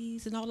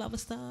iniquities and all other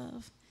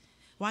stuff.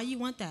 Why you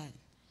want that?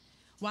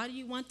 Why do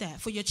you want that?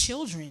 For your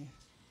children.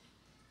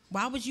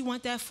 Why would you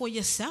want that for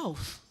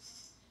yourself?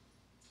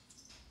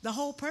 The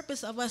whole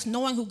purpose of us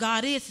knowing who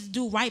God is to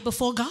do right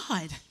before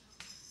God.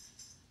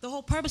 The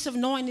whole purpose of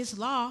knowing this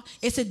law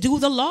is to do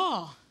the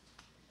law.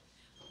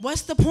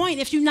 What's the point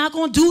if you're not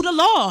going to do the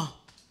law?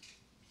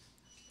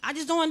 I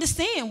just don't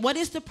understand. What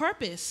is the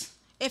purpose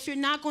if you're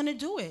not going to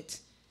do it?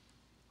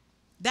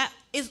 That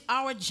is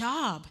our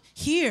job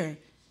here,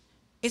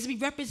 is to be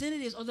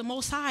representatives of the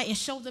Most High and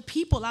show the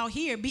people out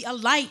here, be a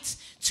light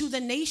to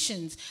the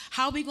nations.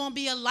 How are we going to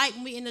be a light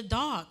when we're in the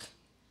dark?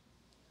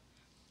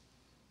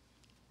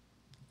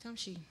 Come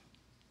she.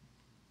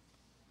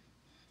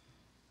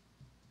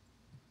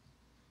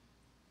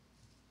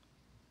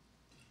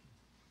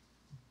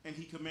 And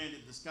he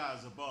commanded the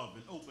skies above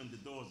and opened the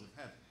doors of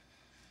heaven.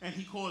 And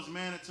he caused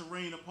manna to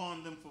rain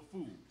upon them for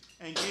food,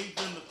 and gave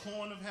them the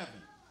corn of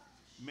heaven.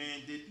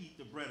 Man did eat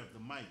the bread of the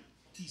mighty.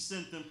 He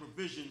sent them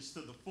provisions to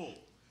the full.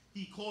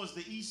 He caused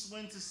the east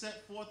wind to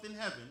set forth in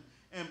heaven,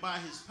 and by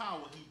his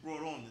power he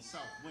brought on the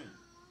south wind.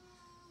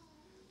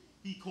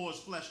 He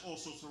caused flesh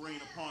also to rain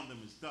upon them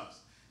as dust,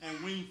 and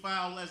winged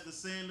fowl as the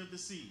sand of the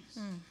seas.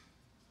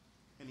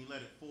 And he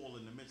let it fall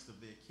in the midst of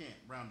their camp,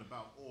 round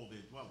about all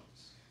their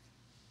dwellings.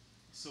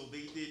 So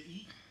they did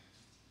eat,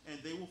 and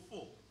they were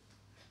full.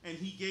 And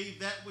he gave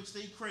that which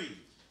they craved.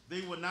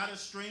 They were not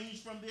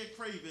estranged from their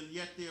craving,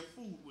 yet their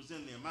food was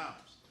in their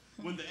mouths.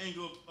 When the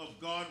anger of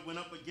God went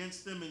up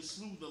against them and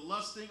slew the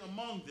lusting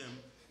among them,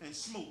 and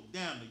smote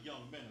down the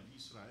young men of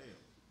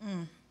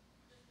Yisrael.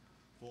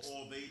 For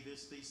all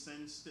this they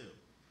sinned still,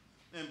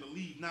 and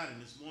believed not in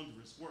his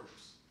wondrous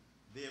works.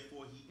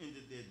 Therefore he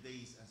ended their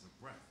days as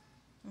a breath,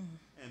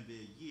 and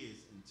their years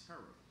in terror.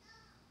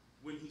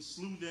 When he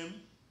slew them,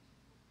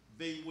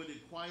 they would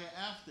inquire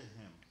after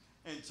him,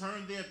 and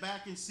turn their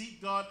back and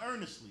seek God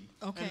earnestly.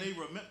 Okay. And they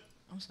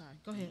I'm sorry.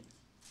 Go ahead.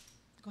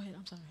 Go ahead.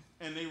 I'm sorry.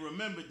 And they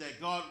remembered that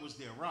God was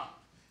their rock,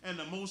 and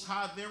the Most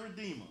High their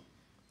Redeemer.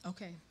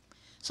 Okay.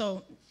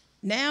 So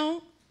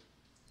now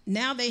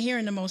they're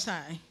hearing the Most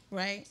High,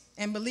 right?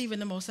 And believing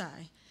the Most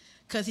High,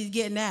 because he's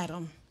getting at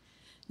them.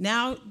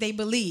 Now they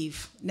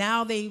believe.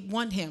 Now they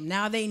want him.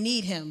 Now they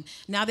need him.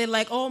 Now they're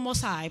like, oh,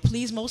 Most High,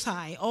 please, Most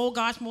High. Oh,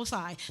 gosh, Most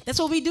High. That's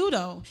what we do,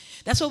 though.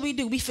 That's what we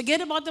do. We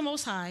forget about the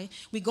Most High.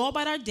 We go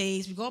about our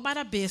days. We go about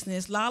our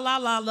business. La, la,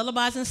 la,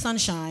 lullabies and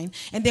sunshine.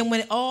 And then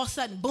when all of a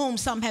sudden, boom,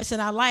 something happens in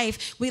our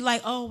life, we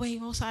like, oh, wait,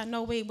 Most High,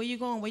 no, wait, where you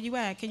going? Where you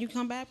at? Can you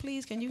come back,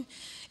 please? Can you?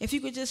 If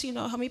you could just,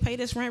 help me pay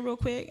this rent real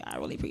quick, I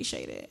really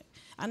appreciate it.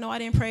 I know I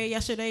didn't pray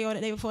yesterday or the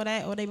day before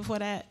that or the day before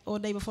that or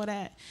the day before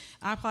that.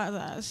 I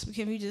apologize.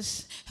 Can you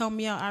just help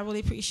me out? I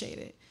really appreciate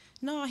it.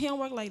 No, he don't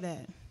work like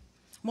that.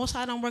 Most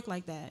High don't work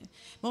like that.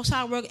 Most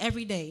High work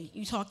every day.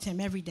 You talk to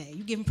him every day.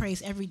 You give him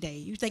praise every day.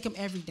 You thank him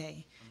every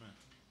day. Amen.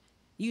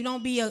 You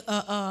don't be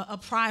a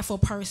prideful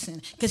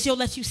person, because he'll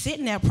let you sit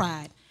in that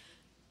pride.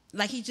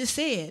 Like he just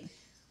said.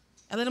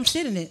 I let him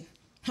sit in it.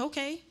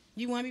 Okay.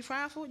 You want to be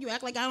prideful? You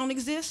act like I don't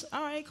exist?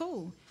 All right,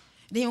 cool.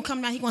 Then he'll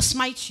come down, he's going to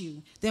smite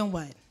you. Then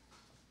what?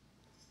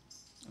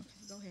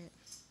 Go ahead.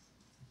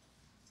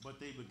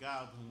 But they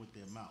beguiled him with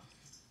their mouth,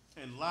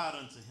 and lied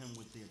unto him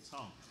with their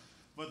tongue.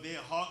 For their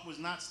heart was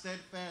not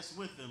steadfast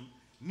with him,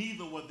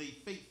 neither were they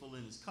faithful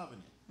in his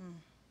covenant.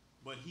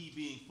 But he,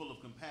 being full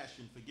of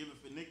compassion,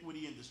 forgiveth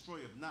iniquity and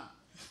destroyeth not.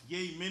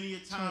 Yea, many a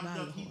time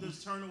doth he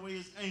thus turn away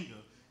his anger,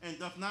 and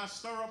doth not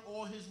stir up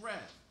all his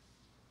wrath.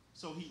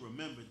 So he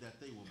remembered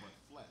that they were but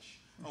flesh,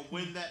 a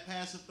wind that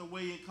passeth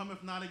away and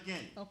cometh not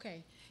again.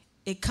 Okay.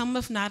 It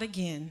cometh not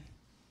again.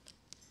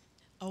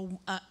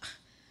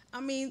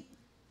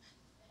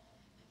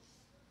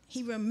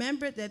 He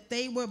remembered that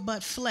they were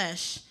but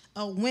flesh,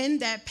 a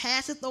wind that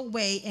passeth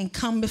away and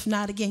cometh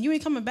not again. You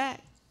ain't coming back.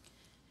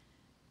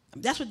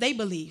 That's what they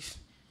believe.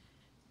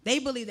 They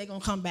believe they're going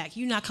to come back.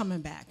 You're not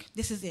coming back.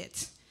 This is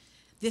it.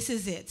 This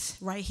is it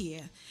right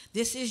here.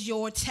 This is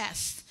your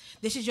test.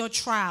 This is your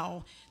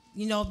trial.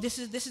 This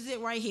is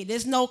it right here.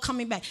 There's no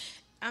coming back.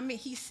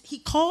 He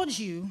called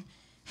you.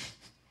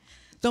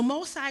 The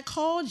Most High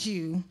called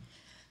you,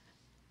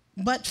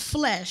 but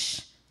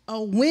flesh,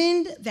 a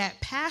wind that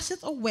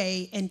passeth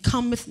away and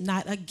cometh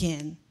not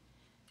again.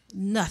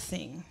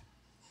 Nothing.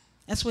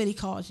 That's what he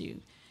calls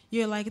you.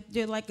 You're like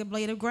a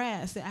blade of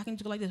grass that I can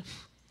do like this.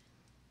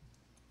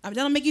 That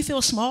don't make you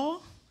feel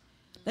small.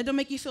 That don't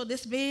make you feel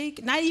this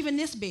big. Not even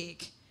this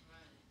big.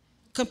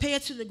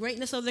 Compared to the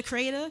greatness of the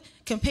Creator,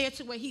 compared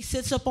to where he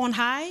sits up on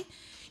high,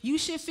 you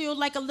should feel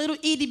like a little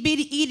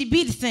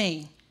itty-bitty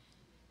thing.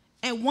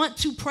 And want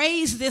to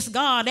praise this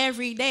God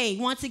every day.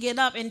 Want to get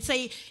up and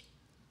say,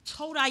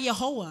 Torah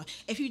YAH.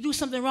 If you do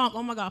something wrong,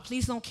 oh my God,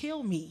 please don't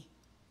kill me.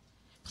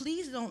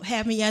 Please don't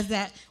have me as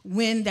that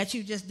wind that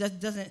you just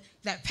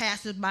that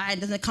passes by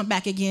and doesn't come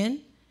back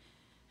again.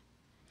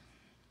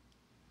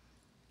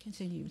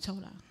 Continue,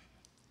 Torah.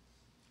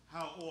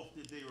 How oft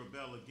did they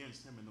rebel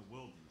against him in the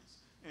wilderness,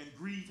 and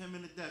grieved him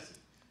in the desert?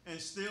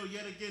 And still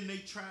yet again they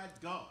tried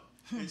God,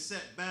 and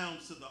set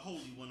bounds to the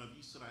Holy One of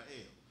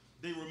Yisrael.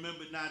 They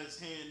remembered not his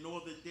hand,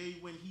 nor the day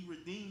when he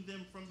redeemed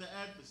them from the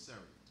adversary.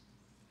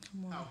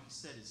 How he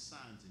set his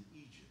signs in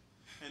Egypt,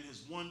 and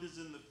his wonders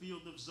in the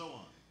field of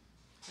Zoan,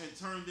 and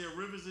turned their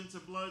rivers into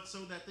blood,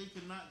 so that they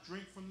could not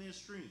drink from their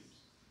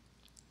streams.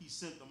 He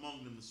sent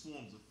among them the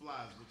swarms of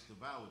flies which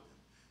devoured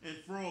them, and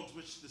frogs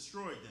which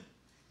destroyed them.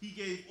 He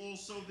gave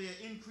also their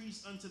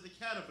increase unto the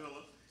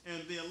caterpillar,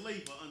 and their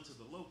labor unto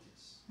the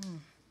locust.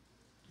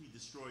 He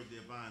destroyed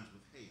their vines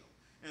with hail,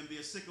 and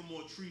their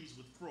sycamore trees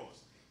with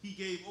frost. He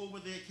gave over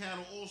their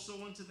cattle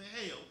also unto the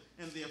hail,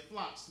 and their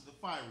flocks to the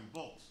fiery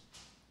bolts.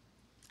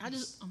 I'm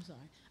sorry.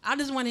 I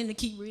just wanted to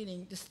keep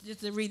reading,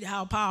 just to read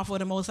how powerful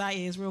the Most High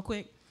is real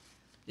quick.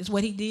 It's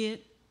what he did,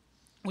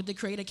 what the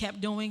Creator kept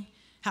doing,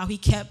 how he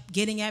kept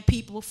getting at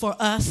people for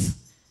us.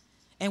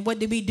 And what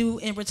did we do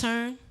in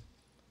return?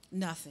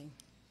 Nothing.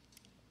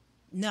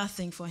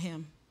 Nothing for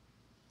him.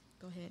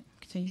 Go ahead.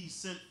 Continue. He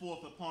sent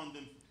forth upon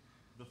them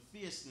the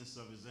fierceness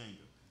of his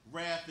anger,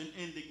 wrath and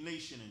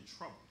indignation and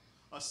trouble,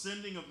 a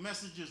sending of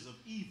messages of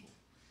evil.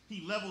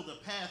 He leveled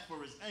a path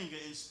for his anger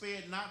and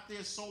spared not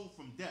their soul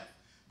from death,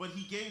 but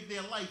he gave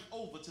their life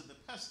over to the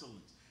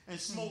pestilence and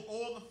smote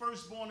all the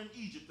firstborn in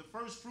Egypt, the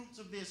first fruits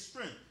of their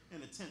strength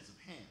in the tents of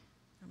Ham.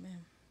 Amen.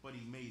 But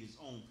he made his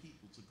own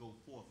people to go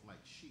forth like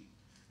sheep,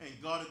 and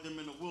guarded them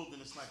in the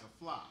wilderness like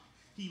a flock.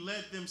 He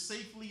led them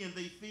safely, and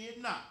they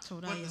feared not.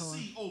 Torah But the YAH.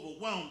 sea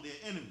overwhelmed their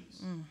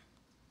enemies.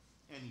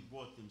 And he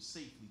brought them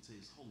safely to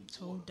his holy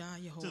quarter, Torah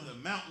YAH. to the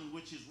mountain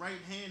which his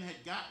right hand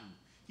had gotten.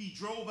 He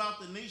drove out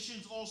the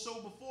nations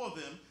also before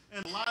them,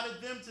 and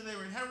allotted them to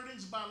their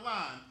inheritance by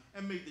line,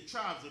 and made the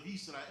tribes of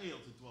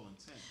Yisrael to dwell in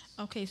tents.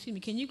 Okay, excuse me.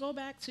 Can you go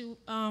back to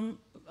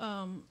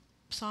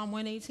Psalm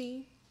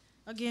 118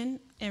 again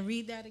and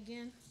read that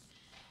again?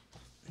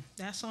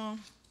 That Psalm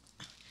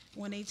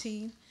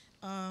 118.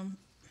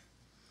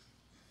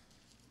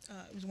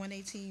 It was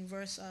 118,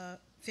 verse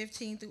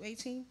 15 through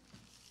 18.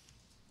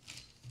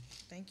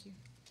 Thank you.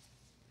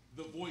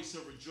 The voice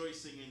of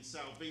rejoicing and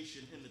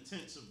salvation in the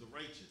tents of the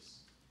righteous.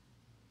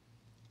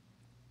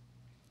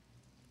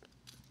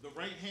 The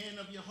right hand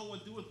of Yahweh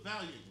doeth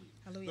valiantly.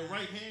 Hallelujah. The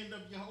right hand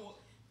of Yahweh,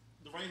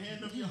 the right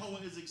hand of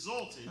Yahweh is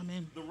exalted.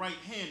 Amen. The right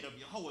hand of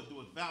Yahweh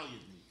doeth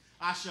valiantly.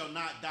 I shall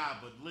not die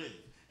but live,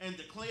 and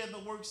declare the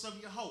works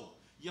of Yahweh.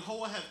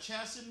 Yahweh have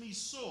chastened me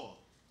sore,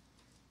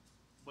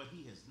 but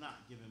he has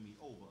not given me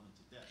over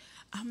unto death.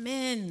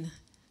 Amen.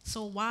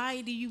 So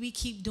why do we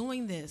keep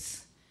doing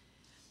this?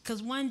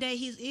 Because one day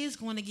he is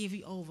going to give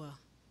you over.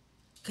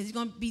 Because he's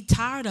going to be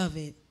tired of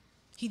it.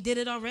 He did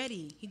it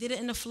already. He did it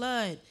in the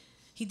flood.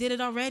 He did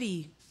it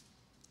already.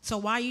 So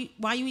why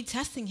are you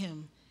testing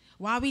him?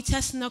 Why are we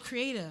testing the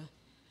Creator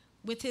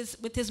with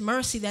his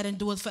mercy that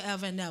endures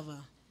forever and ever?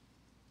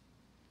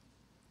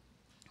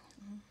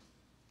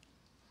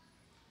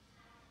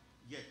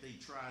 Yet they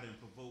tried and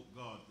provoked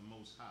God the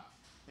Most High,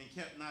 and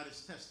kept not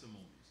his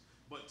testimonies,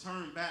 but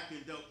turned back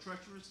and dealt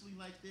treacherously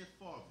like their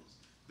fathers.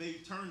 They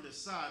turned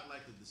aside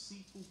like a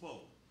deceitful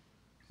bow,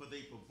 for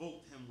they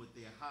provoked him with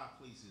their high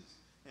places,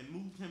 and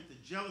moved him to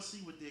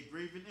jealousy with their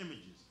graven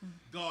images.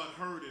 God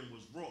heard and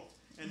was wroth,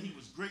 and he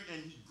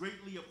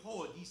greatly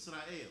abhorred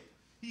Yisrael.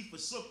 He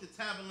forsook the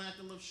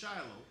tabernacle of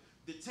Shiloh,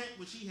 the tent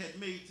which he had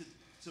made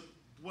to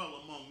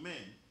dwell among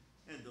men,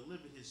 and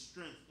delivered his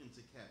strength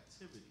into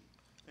captivity,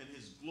 and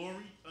his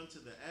glory unto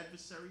the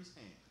adversary's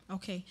hand.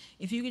 Okay,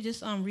 if you could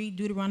just read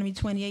Deuteronomy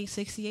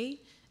 28:68,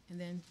 and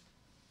then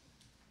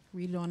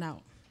read it on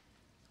out.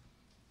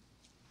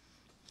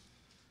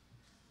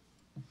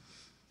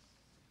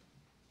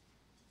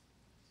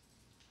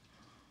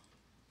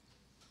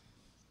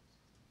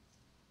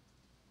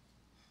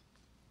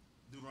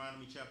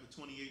 Deuteronomy chapter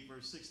 28,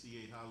 verse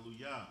 68,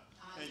 hallelujah.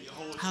 And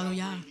Yahweh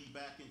Hallelujah. shall bring thee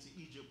back into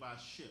Egypt by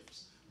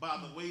ships. By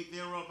the way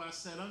thereof I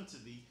said unto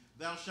thee,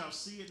 thou shalt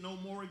see it no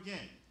more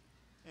again.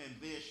 And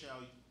there shall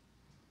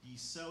ye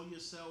sell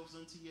yourselves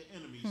unto your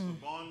enemies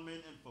for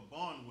bondmen and for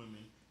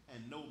bondwomen,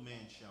 and no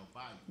man shall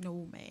buy you.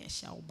 No man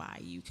shall buy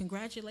you.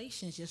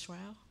 Congratulations,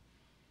 Yisrael.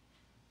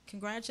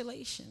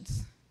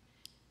 Congratulations.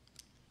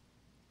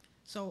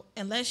 So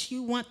unless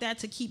you want that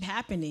to keep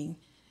happening,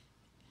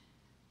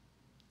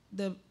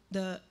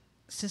 the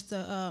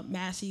Sister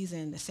Massey's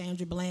and the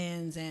Sandra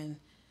Blands and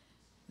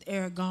the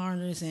Eric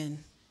Garners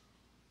and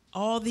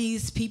all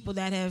these people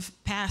that have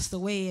passed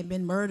away and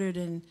been murdered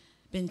and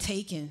been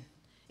taken,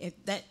 if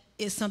that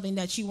is something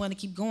that you want to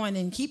keep going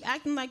and keep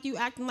acting like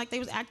they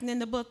was acting in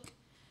the book,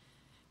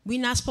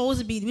 we're supposed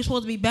to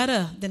be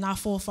better than our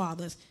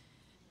forefathers.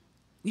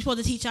 We're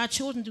supposed to teach our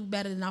children to do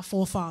better than our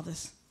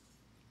forefathers.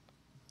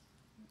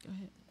 Go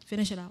ahead,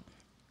 finish it out.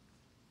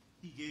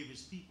 He gave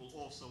his people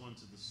also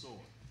unto the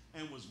sword,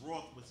 and was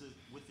wroth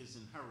with his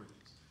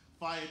inheritance.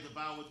 Fire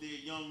devoured their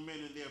young men,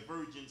 and their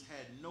virgins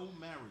had no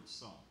marriage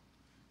song.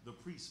 The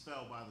priests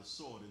fell by the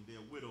sword, and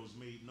their widows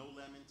made no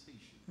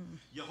lamentation.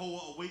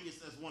 Yahweh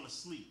awaketh as one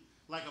asleep,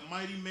 like a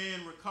mighty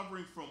man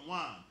recovering from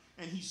wine.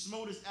 And he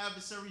smote his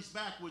adversaries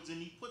backwards, and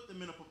he put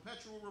them in a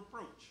perpetual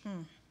reproach.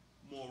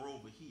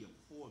 Moreover, he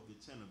abhorred the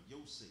tent of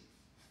Yosef,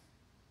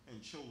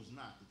 and chose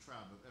not the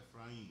tribe of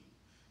Ephraim,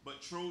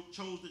 but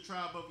chose the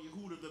tribe of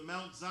Yehudah, the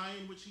Mount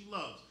Zion which he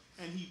loves.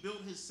 And he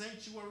built his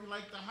sanctuary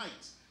like the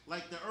heights,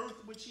 like the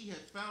earth which he had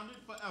founded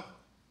forever.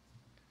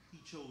 He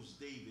chose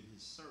David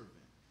his servant,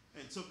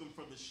 and took him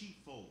from the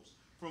sheepfolds.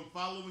 From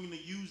following the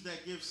ewes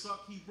that give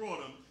suck, he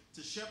brought him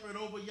to shepherd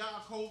over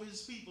Yaakov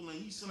his people,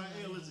 and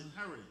Yisrael his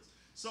inheritance.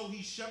 So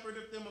he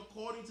shepherded them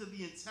according to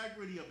the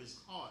integrity of his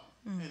heart,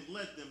 and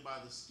led them by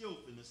the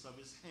skillfulness of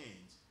his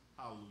hands.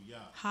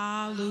 Hallelujah.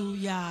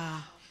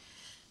 Hallelujah.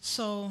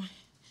 So,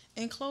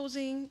 in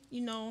closing,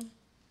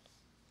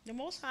 the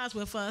Most High is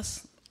with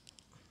us.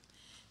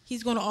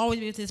 He's going to always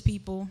be with his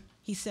people.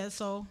 He says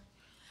so.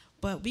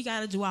 But we got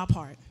to do our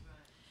part.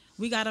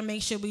 We got to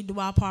make sure we do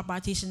our part by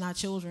teaching our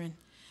children,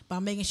 by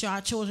making sure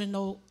our children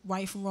know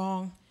right from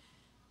wrong,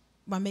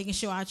 by making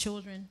sure our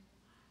children,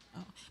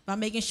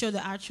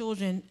 that our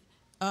children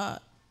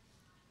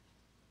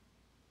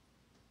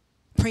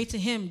pray to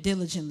him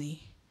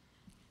diligently,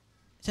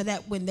 so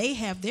that when they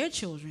have their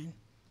children,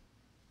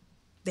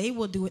 they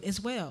will do it as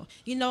well.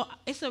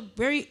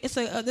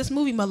 This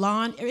movie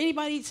Milan.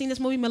 Anybody seen this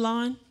movie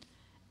Milan?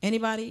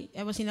 Anybody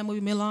ever seen that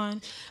movie,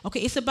 Milan?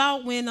 Okay, it's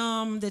about when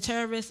the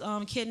terrorists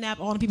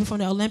kidnapped all the people from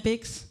the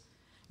Olympics,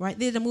 right?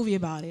 They did a movie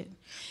about it.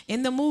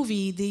 In the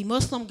movie, the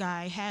Muslim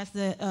guy has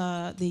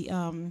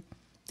the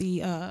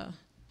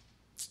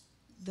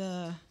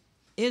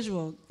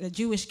Israel, the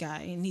Jewish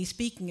guy, and he's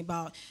speaking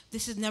about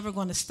this is never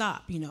going to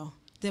stop, you know.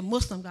 The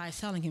Muslim guy is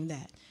telling him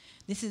that.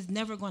 This is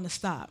never going to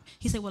stop.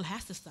 He said, well, it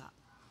has to stop.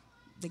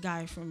 The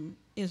guy from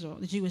Israel,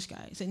 the Jewish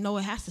guy, said, no,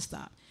 it has to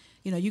stop.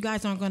 You know, you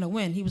guys aren't going to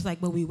win. He was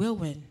like, but we will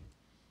win.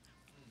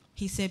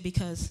 He said,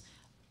 because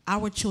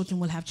our children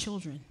will have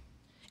children,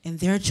 and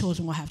their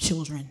children will have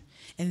children,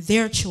 and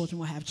their children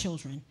will have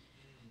children.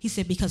 He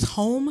said, because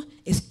home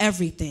is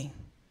everything.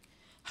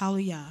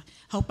 Hallelujah.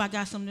 Hope I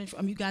got something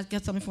from you guys.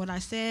 Get something from what I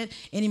said.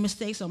 Any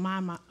mistakes are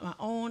my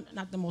own,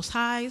 not the Most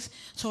High's.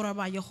 Torah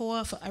by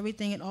Yahuwah for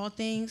everything and all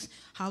things.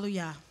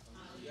 Hallelujah.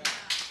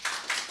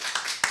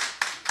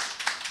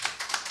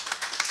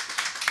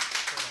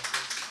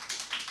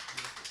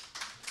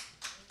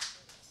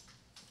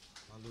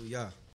 Hallelujah.